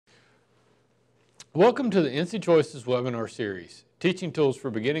Welcome to the NC Choices webinar series, Teaching Tools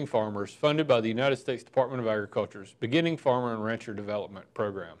for Beginning Farmers, funded by the United States Department of Agriculture's Beginning Farmer and Rancher Development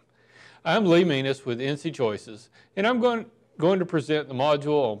Program. I'm Lee Menis with NC Choices, and I'm going to present the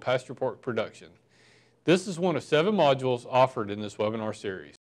module on pasture pork production. This is one of 7 modules offered in this webinar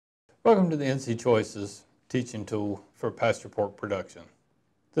series. Welcome to the NC Choices teaching tool for pasture pork production.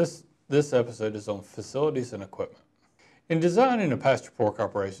 This episode is on facilities and equipment. In designing a pasture pork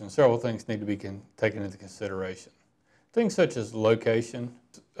operation, several things need to be taken into consideration. Things such as location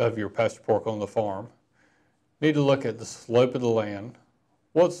of your pasture pork on the farm. You need to look at the slope of the land,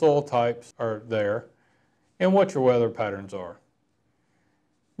 what soil types are there, and what your weather patterns are.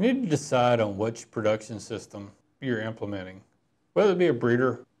 You need to decide on which production system you're implementing, whether it be a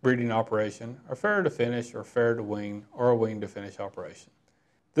breeding operation, a fair to finish, or fair to wean, or a wean to finish operation.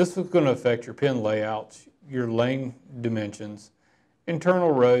 This is going to affect your pen layouts, your lane dimensions,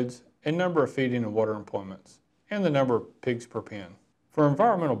 internal roads, and number of feeding and water appointments, and the number of pigs per pen. For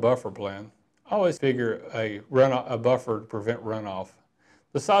environmental buffer plan, I always figure a buffer to prevent runoff.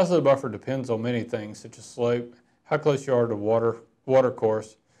 The size of the buffer depends on many things such as slope, how close you are to water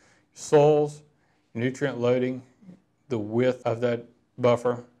course, soils, nutrient loading, the width of that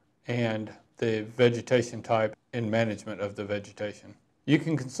buffer, and the vegetation type and management of the vegetation. You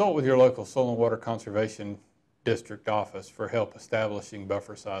can consult with your local soil and water conservation district office for help establishing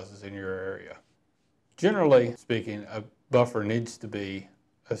buffer sizes in your area. Generally speaking, a buffer needs to be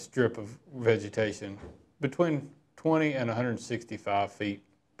a strip of vegetation between 20 and 165 feet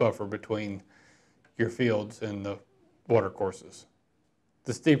buffer between your fields and the water courses.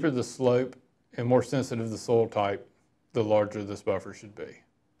 The steeper the slope and more sensitive the soil type, the larger this buffer should be.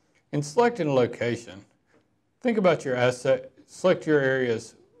 In selecting a location, think about your asset. Select your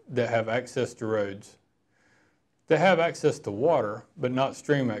areas that have access to roads, that have access to water, but not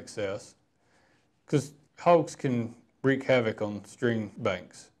stream access, because hogs can wreak havoc on stream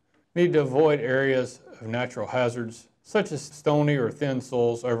banks. You need to avoid areas of natural hazards, such as stony or thin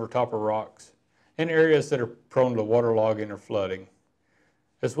soils over top of rocks, and areas that are prone to waterlogging or flooding,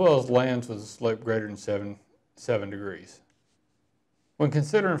 as well as lands with a slope greater than 7 degrees. When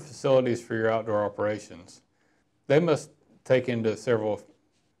considering facilities for your outdoor operations, they must take into several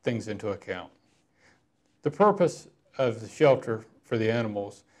things into account. The purpose of the shelter for the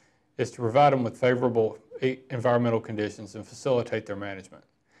animals is to provide them with favorable environmental conditions and facilitate their management.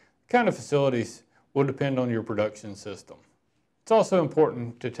 The kind of facilities will depend on your production system. It's also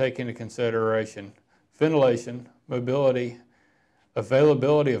important to take into consideration ventilation, mobility,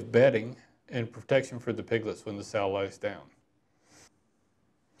 availability of bedding, and protection for the piglets when the sow lays down.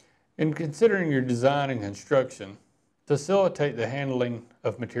 In considering your design and construction, facilitate the handling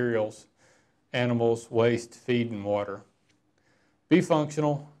of materials, animals, waste, feed, and water. Be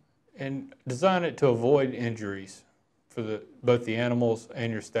functional and design it to avoid injuries for both the animals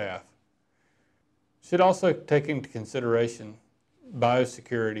and your staff. Should also take into consideration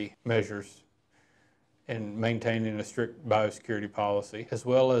biosecurity measures and maintaining a strict biosecurity policy, as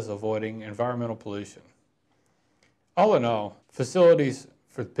well as avoiding environmental pollution. All in all, facilities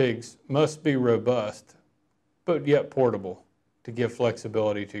for pigs must be robust, but yet portable to give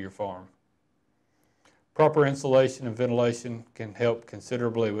flexibility to your farm. Proper insulation and ventilation can help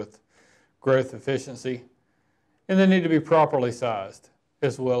considerably with growth efficiency, and they need to be properly sized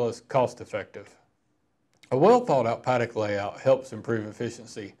as well as cost effective. A well thought out paddock layout helps improve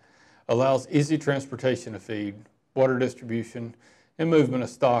efficiency, allows easy transportation of feed, water distribution, and movement of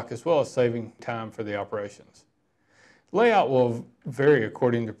stock, as well as saving time for the operations. Layout will vary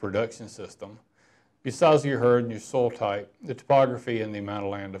according to production system, the size of your herd and your soil type, the topography, and the amount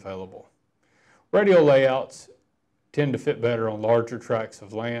of land available. Radial layouts tend to fit better on larger tracts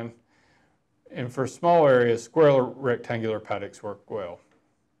of land, and for small areas, square or rectangular paddocks work well.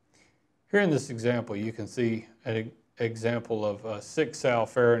 Here in this example, you can see an example of a 6-sow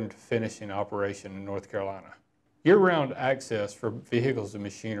fair and finishing operation in North Carolina. Year-round access for vehicles and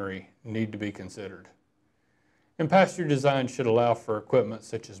machinery need to be considered. And pasture design should allow for equipment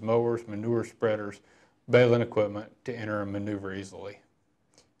such as mowers, manure spreaders, baling equipment to enter and maneuver easily.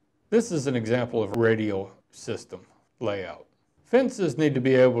 This is an example of a radial system layout. Fences need to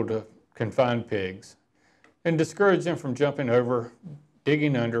be able to confine pigs and discourage them from jumping over,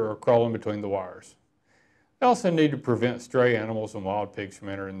 digging under, or crawling between the wires. They also need to prevent stray animals and wild pigs from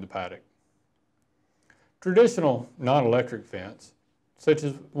entering the paddock. Traditional non-electric fence, such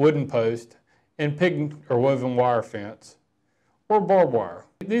as wooden post and pig or woven wire fence, or barbed wire.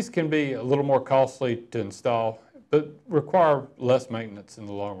 These can be a little more costly to install, but require less maintenance in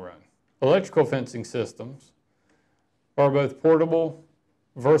the long run. Electrical fencing systems are both portable,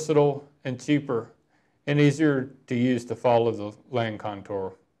 versatile, and cheaper and easier to use to follow the land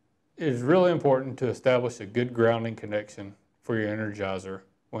contour. It is really important to establish a good grounding connection for your Energizer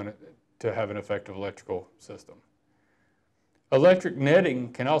to have an effective electrical system. Electric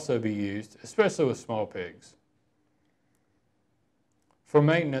netting can also be used, especially with small pigs. For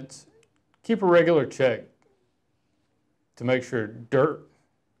maintenance, keep a regular check to make sure dirt,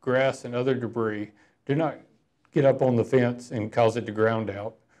 grass, and other debris do not get up on the fence and cause it to ground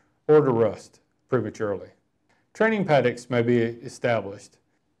out or to rust prematurely. Training paddocks may be established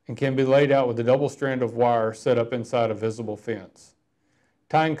and can be laid out with a double strand of wire set up inside a visible fence.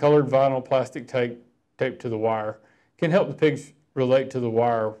 Tying colored vinyl plastic tape to the wire can help the pigs relate to the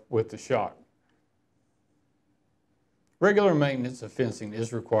wire with the shock. Regular maintenance of fencing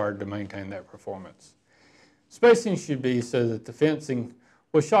is required to maintain that performance. Spacing should be so that the fencing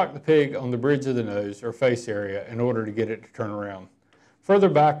will shock the pig on the bridge of the nose or face area in order to get it to turn around. Further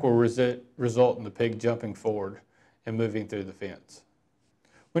back will result in the pig jumping forward and moving through the fence.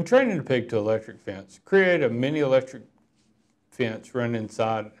 When training a pig to electric fence, create a mini electric fence run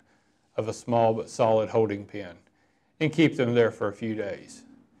inside of a small but solid holding pen and keep them there for a few days.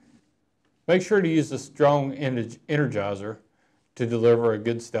 Make sure to use a strong energizer to deliver a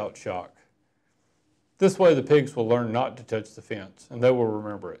good stout shock. This way the pigs will learn not to touch the fence and they will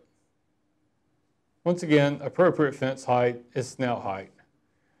remember it. Once again, appropriate fence height is snout height.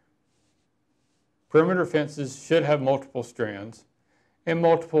 Perimeter fences should have multiple strands, and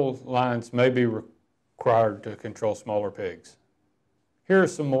multiple lines may be required to control smaller pigs. Here are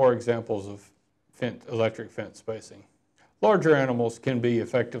some more examples of electric fence spacing. Larger animals can be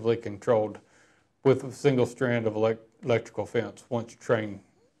effectively controlled with a single strand of electrical fence once they're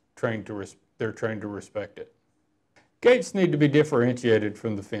trained to respect it. Gates need to be differentiated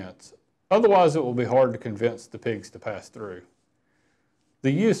from the fence. Otherwise, it will be hard to convince the pigs to pass through.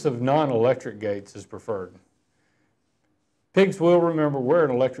 The use of non-electric gates is preferred. Pigs will remember where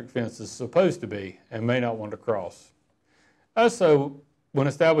an electric fence is supposed to be and may not want to cross. Also, when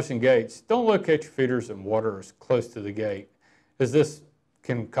establishing gates, don't locate your feeders in waters close to the gate, as this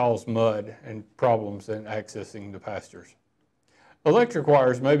can cause mud and problems in accessing the pastures. Electric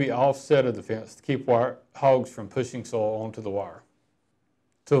wires may be offset of the fence to keep hogs from pushing soil onto the wire.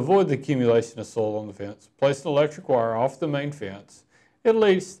 To avoid the accumulation of soil on the fence, place an electric wire off the main fence, at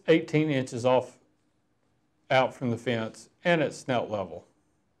least 18 inches out from the fence and at snout level.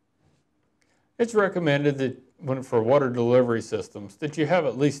 It's recommended that for water delivery systems that you have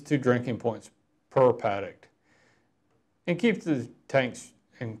at least 2 drinking points per paddock, and keep the tanks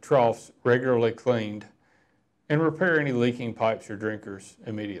and troughs regularly cleaned and repair any leaking pipes or drinkers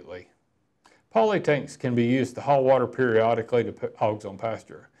immediately. Poly tanks can be used to haul water periodically to put hogs on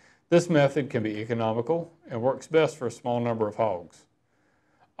pasture. This method can be economical and works best for a small number of hogs.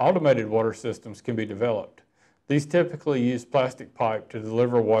 Automated water systems can be developed. These typically use plastic pipe to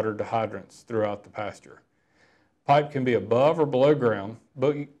deliver water to hydrants throughout the pasture. Pipe can be above or below ground,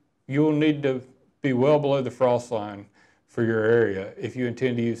 but you will need to be well below the frost line for your area if you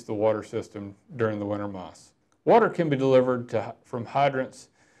intend to use the water system during the winter months. Water can be delivered from hydrants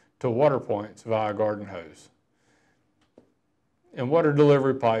to water points via a garden hose. And water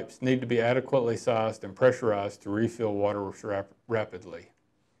delivery pipes need to be adequately sized and pressurized to refill water rapidly.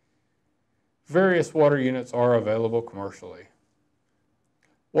 Various water units are available commercially.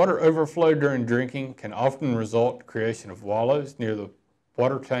 Water overflow during drinking can often result in creation of wallows near the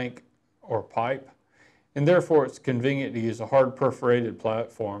water tank or pipe, and therefore it's convenient to use a hard perforated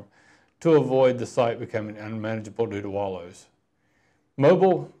platform to avoid the site becoming unmanageable due to wallows.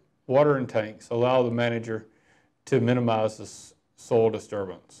 Mobile watering tanks allow the manager to minimize the soil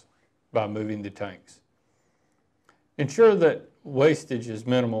disturbance by moving the tanks. Ensure that wastage is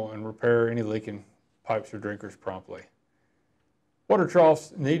minimal and repair any leaking pipes or drinkers promptly. Water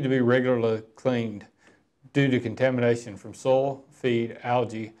troughs need to be regularly cleaned due to contamination from soil, feed,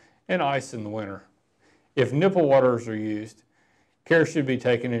 algae, and ice in the winter. If nipple waters are used, care should be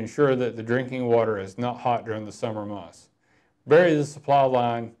taken to ensure that the drinking water is not hot during the summer months. Bury the supply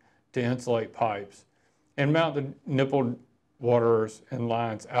line to insulate pipes and mount the nipple waterers and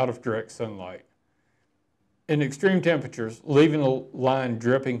lines out of direct sunlight. In extreme temperatures, leaving the line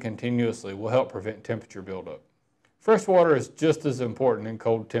dripping continuously will help prevent temperature buildup. Fresh water is just as important in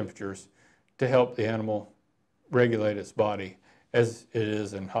cold temperatures to help the animal regulate its body as it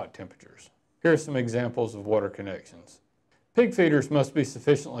is in hot temperatures. Here are some examples of water connections. Pig feeders must be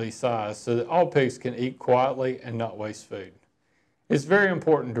sufficiently sized so that all pigs can eat quietly and not waste food. It's very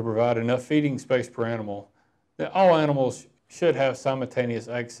important to provide enough feeding space per animal that all animals should have simultaneous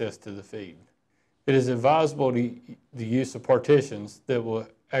access to the feed. It is advisable to the use of partitions that will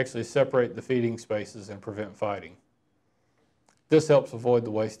actually separate the feeding spaces and prevent fighting. This helps avoid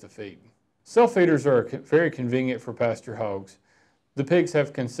the waste of feed. Self-feeders are very convenient for pasture hogs. The pigs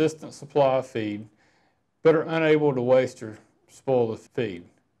have consistent supply of feed, but are unable to waste or spoil the feed.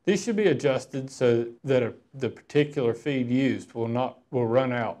 These should be adjusted so that the particular feed used will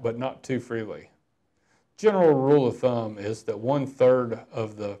run out, but not too freely. General rule of thumb is that 1/3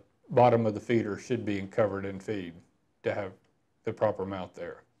 of the bottom of the feeder should be covered in feed to have the proper amount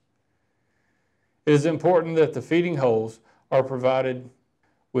there. It is important that the feeding holes are provided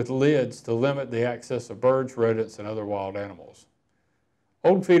with lids to limit the access of birds, rodents, and other wild animals.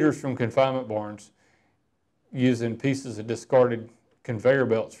 Old feeders from confinement barns using pieces of discarded conveyor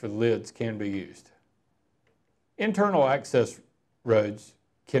belts for the lids can be used. Internal access roads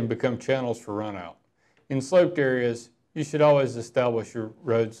can become channels for runout. In sloped areas, you should always establish your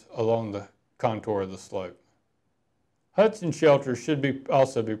roads along the contour of the slope. Huts and shelters should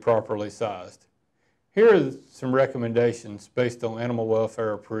also be properly sized. Here are some recommendations based on animal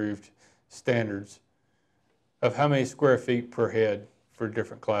welfare approved standards of how many square feet per head for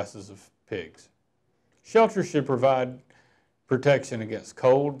different classes of pigs. Shelters should provide protection against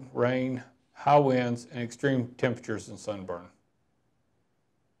cold, rain, high winds, and extreme temperatures and sunburn.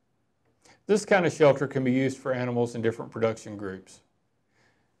 This kind of shelter can be used for animals in different production groups.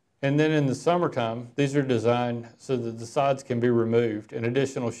 And then in the summertime, these are designed so that the sides can be removed and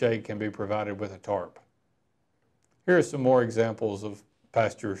additional shade can be provided with a tarp. Here are some more examples of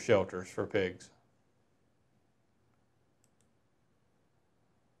pasture shelters for pigs.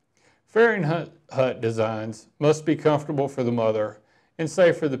 Farrowing hut designs must be comfortable for the mother and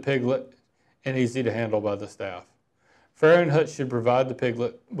safe for the piglet and easy to handle by the staff. Farrowing huts should provide the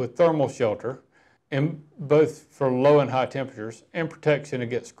piglet with thermal shelter, and both for low and high temperatures, and protection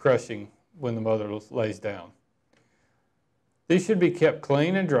against crushing when the mother lays down. These should be kept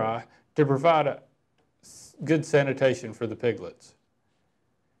clean and dry to provide a good sanitation for the piglets.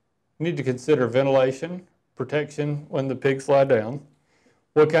 You need to consider ventilation, protection when the pigs lie down,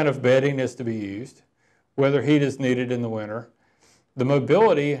 what kind of bedding is to be used, whether heat is needed in the winter, the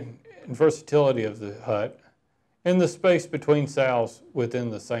mobility and versatility of the hut, and the space between sows within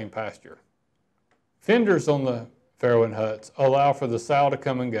the same pasture. Fenders on the farrowing huts allow for the sow to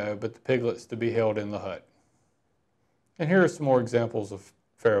come and go, but the piglets to be held in the hut. And here are some more examples of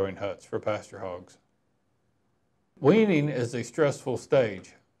farrowing huts for pasture hogs. Weaning is a stressful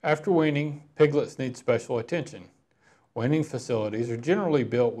stage. After weaning, piglets need special attention. Weaning facilities are generally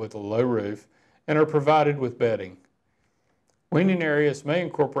built with a low roof and are provided with bedding. Weaning areas may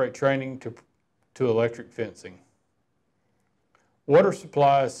incorporate training to electric fencing. Water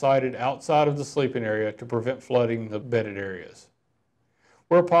supply is sited outside of the sleeping area to prevent flooding the bedded areas.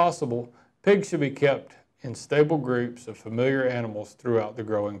 Where possible, pigs should be kept in stable groups of familiar animals throughout the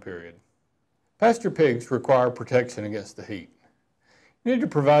growing period. Pasture pigs require protection against the heat. You need to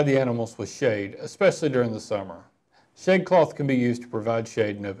provide the animals with shade, especially during the summer. Shade cloth can be used to provide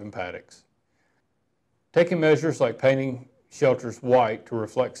shade in open paddocks. Taking measures like painting shelters white to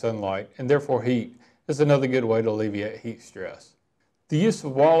reflect sunlight and therefore heat is another good way to alleviate heat stress. The use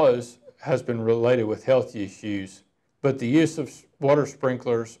of wallows has been related with health issues, but the use of water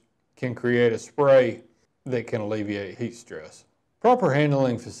sprinklers can create a spray that can alleviate heat stress. Proper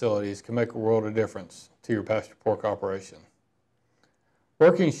handling facilities can make a world of difference to your pasture pork operation.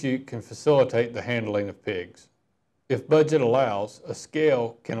 Working chute can facilitate the handling of pigs. If budget allows, a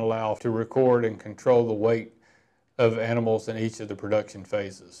scale can allow to record and control the weight of animals in each of the production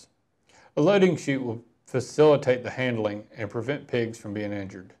phases. A loading chute will facilitate the handling and prevent pigs from being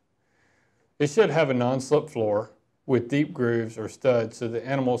injured. It should have a non-slip floor with deep grooves or studs so that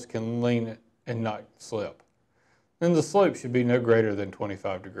animals can lean and not slip. Then the slope should be no greater than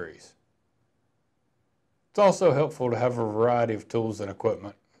 25 degrees. It's also helpful to have a variety of tools and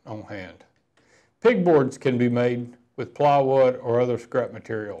equipment on hand. Pig boards can be made with plywood or other scrap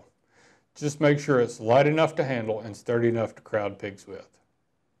material. Just make sure it's light enough to handle and sturdy enough to crowd pigs with.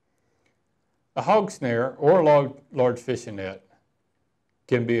 A hog snare or a large fishing net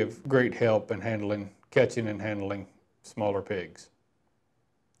can be of great help in catching and handling smaller pigs.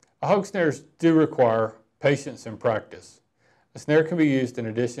 Hog snares do require patience and practice. A snare can be used in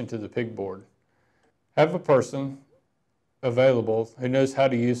addition to the pig board. Have a person available who knows how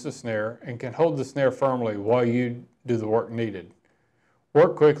to use the snare and can hold the snare firmly while you do the work needed.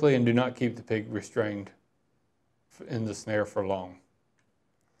 Work quickly and do not keep the pig restrained in the snare for long.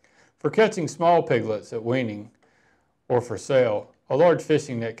 For catching small piglets at weaning or for sale, a large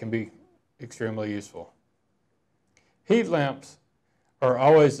fishing net can be extremely useful. Heat lamps are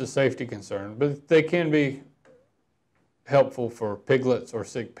always a safety concern, but they can be helpful for piglets or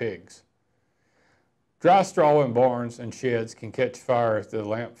sick pigs. Dry straw in barns and sheds can catch fire if the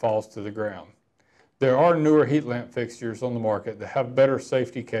lamp falls to the ground. There are newer heat lamp fixtures on the market that have better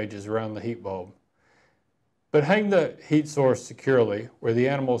safety cages around the heat bulb. But hang the heat source securely where the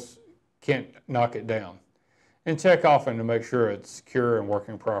animals can't knock it down, and check often to make sure it's secure and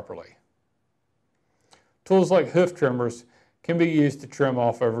working properly. Tools like hoof trimmers can be used to trim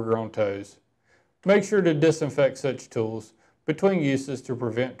off overgrown toes. Make sure to disinfect such tools between uses to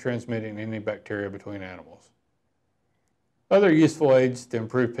prevent transmitting any bacteria between animals. Other useful aids to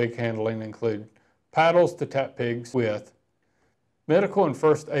improve pig handling include paddles to tap pigs with. Medical and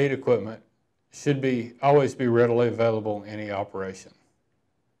first aid equipment should always be readily available in any operation.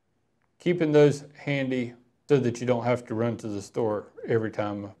 Keeping those handy so that you don't have to run to the store every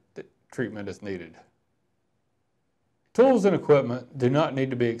time that treatment is needed. Tools and equipment do not need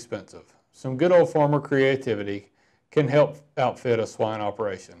to be expensive. Some good old farmer creativity can help outfit a swine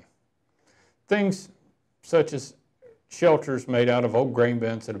operation. Things such as shelters made out of old grain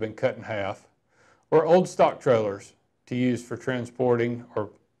bins that have been cut in half, or old stock trailers to use for transporting or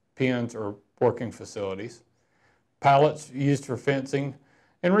pens or working facilities, pallets used for fencing,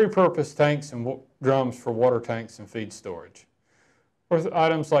 and repurposed tanks and drums for water tanks and feed storage, or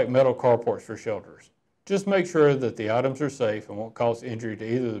items like metal carports for shelters. Just make sure that the items are safe and won't cause injury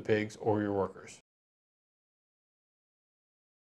to either the pigs or your workers.